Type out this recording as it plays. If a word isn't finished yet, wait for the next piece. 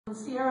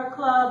Sierra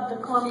Club, the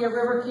Columbia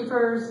River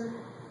Keepers,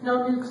 No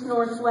Nukes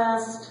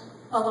Northwest,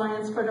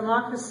 Alliance for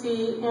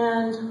Democracy,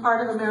 and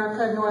Heart of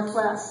America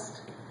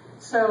Northwest.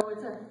 So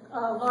it's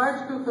a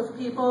large group of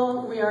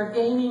people. We are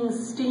gaining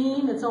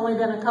steam. It's only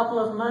been a couple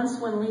of months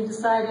when we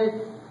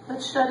decided,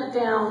 let's shut it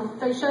down.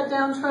 They shut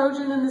down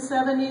Trojan in the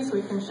 70s.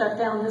 We can shut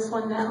down this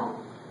one now.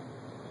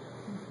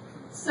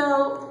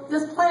 So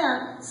this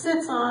plant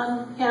sits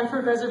on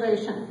HANFORD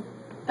Reservation.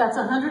 That's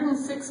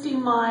 160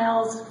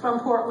 miles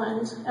from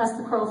Portland as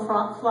the crow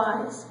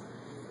flies.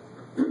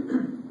 I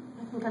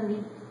think I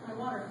need my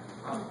water.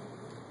 Oh.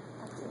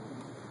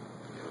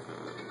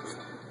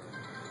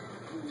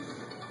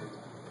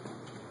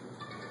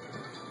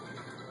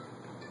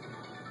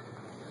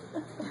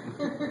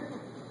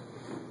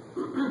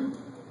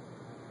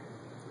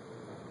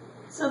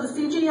 So the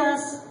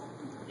CGS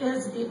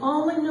is the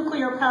only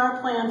nuclear power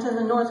plant in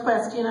the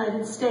Northwest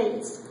United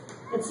States.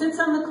 It sits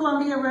on the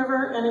Columbia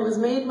River, and it was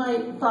made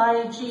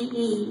by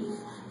GE.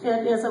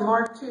 It is a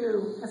Mark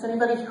II. Has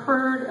anybody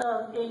heard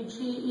of a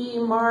GE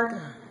Mark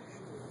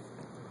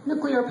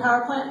nuclear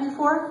power plant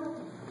before?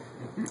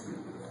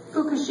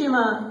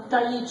 Fukushima,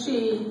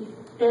 Daiichi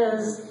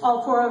is,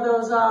 all four of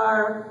those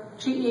are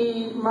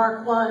GE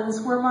Mark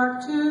Is. We're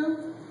Mark II,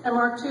 and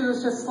Mark II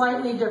is just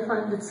slightly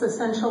different. It's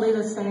essentially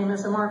the same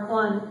as a Mark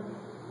I.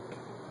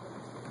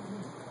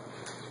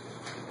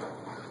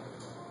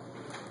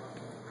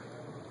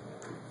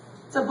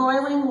 It's a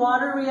boiling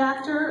water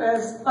reactor.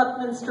 As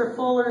Buckminster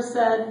Fuller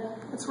said,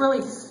 it's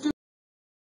really stupid.